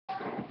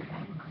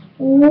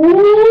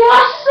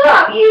What's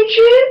up,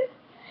 YouTube?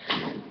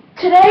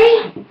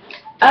 Today,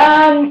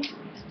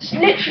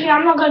 literally,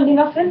 I'm not gonna do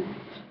nothing.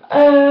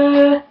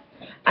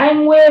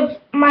 I'm with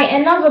my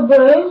another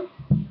bro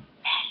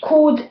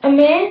called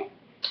Amir.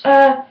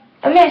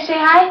 Amir, say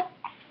hi.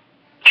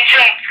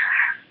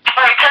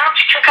 Alright, tell him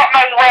to check out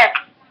my web.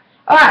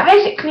 Alright,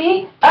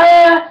 basically,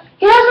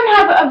 he doesn't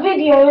have a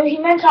video. He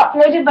meant to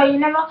upload it, but he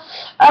never.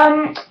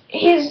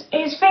 His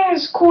thing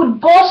is called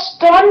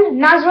Boston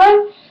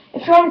Nasro.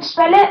 If you want to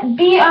spell it,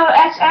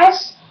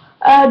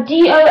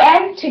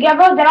 BOSSDON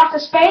together, then after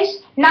space,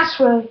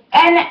 Nasro,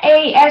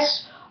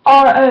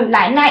 NASRO,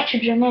 like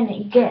nitrogen, innit?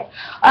 You get it.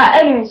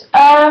 Anyways,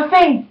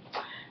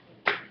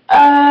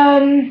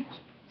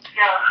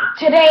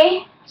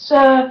 today,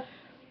 so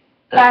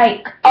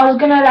like I was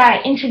gonna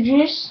like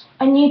introduce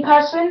a new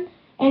person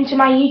into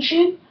my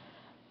YouTube,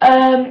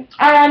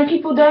 and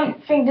people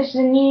don't think this is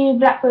a new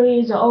BlackBerry,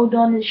 is an old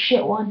one, is a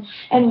shit one.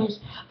 Anyways,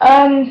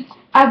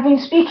 I've been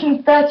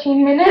speaking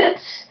 13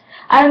 minutes.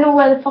 I don't know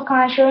where the fuck am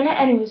I showing it.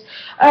 Anyways,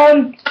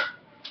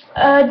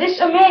 this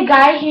Amir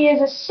guy, he is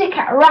a sick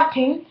at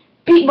rapping,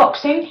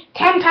 beatboxing,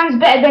 10 times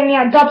better than me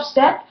at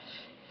dubstep.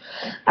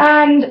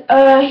 And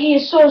he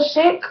is so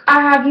sick. I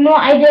have no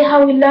idea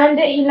how he learned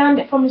it. He learned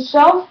it from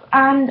himself,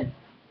 and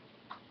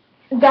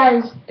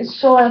guys, it's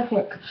so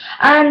epic.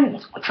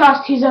 And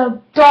trust, he's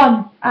a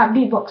don at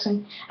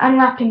beatboxing and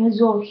rapping as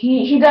well.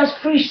 He does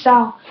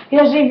freestyle. He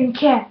doesn't even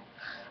care.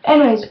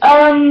 Anyways,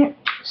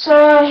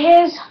 so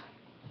here's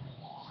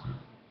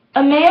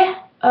Amir.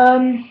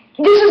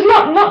 This is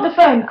not the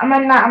phone. I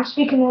mean, like, I'm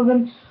speaking with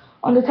him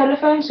on the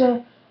telephone.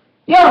 So,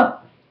 yo,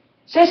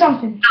 say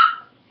something.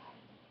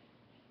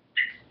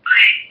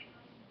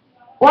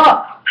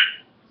 What?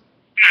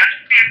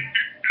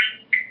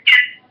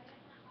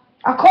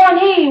 I can't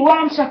hear you.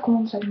 One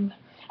second.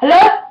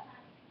 Hello?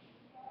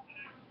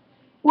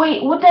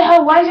 Wait, what the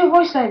hell? Why is your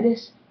voice like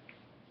this?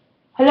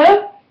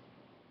 Hello?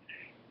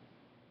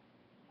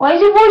 Why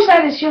is your voice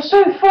like this? You're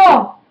so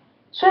far.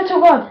 Swear to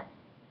God.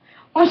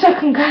 1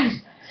 second,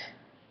 guys.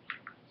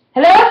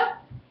 Hello?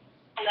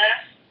 Hello?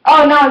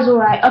 Oh, now it's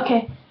alright.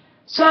 Okay.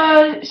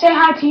 So, say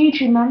hi to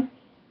YouTube, man.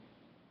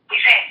 What you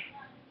saying?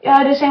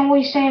 Yeah, they're saying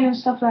what you're saying and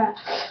stuff like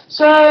that.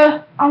 So,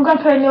 I'm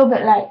gonna put a little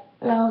bit like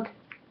loud.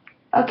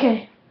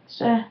 Okay.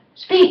 So,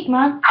 speak,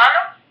 man.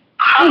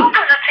 How long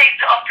does it take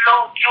to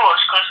upload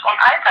yours? Because on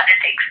iPad it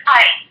takes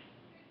time.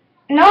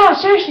 No,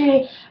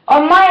 seriously,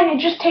 on mine it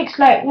just takes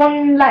like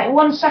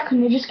 1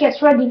 second. It just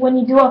gets ready when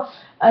you do a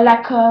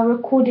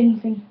recording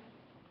thing,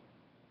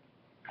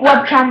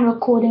 webcam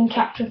recording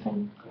capture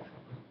thing.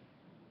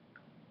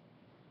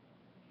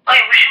 Oh,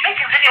 we should make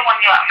a video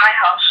when you're at my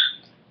house.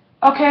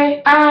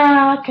 Okay.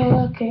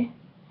 Okay.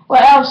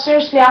 What else?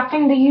 Seriously, I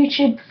think the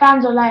YouTube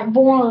fans are like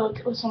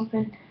bored or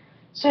something.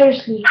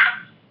 Seriously.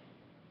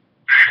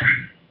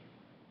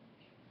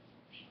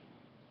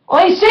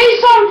 Oi, say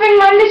something,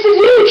 man. This is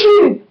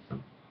YouTube.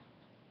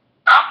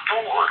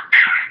 I'm bored.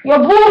 You're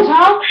bored,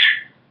 huh?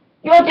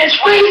 You're a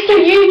disgrace to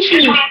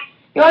YouTube.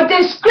 You're a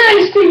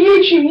disgrace to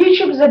YouTube.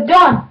 YouTube's a done.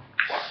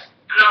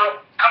 No,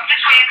 I'm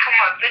just waiting for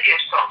my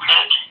videos to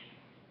upload.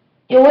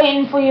 You're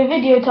waiting for your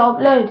video to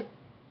upload.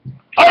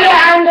 Oh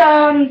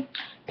yeah, and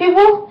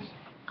people,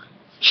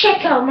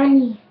 check out my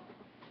knee.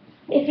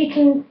 If you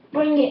can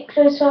bring it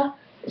closer,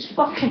 it's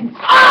fucking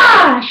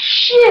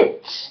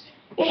shit!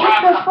 It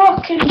hit the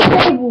fucking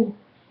table.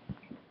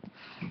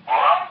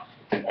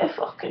 It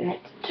fucking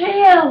hit the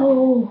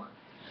table.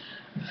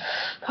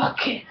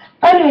 Okay.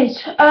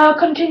 Anyways,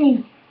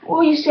 continue. What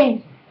were you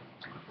saying?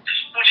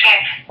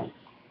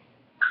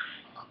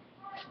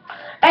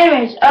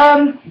 Anyways,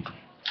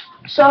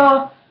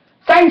 so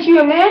thank you,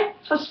 Amir,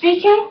 for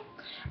speaking,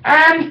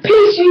 and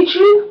peace,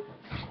 YouTube.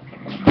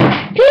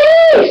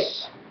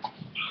 Peace.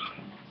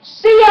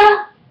 See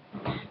ya.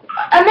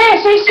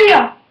 Amir, say see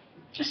ya.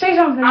 Say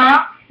something, man.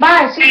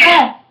 Bye. Say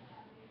bye.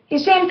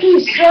 He's saying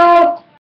peace. So.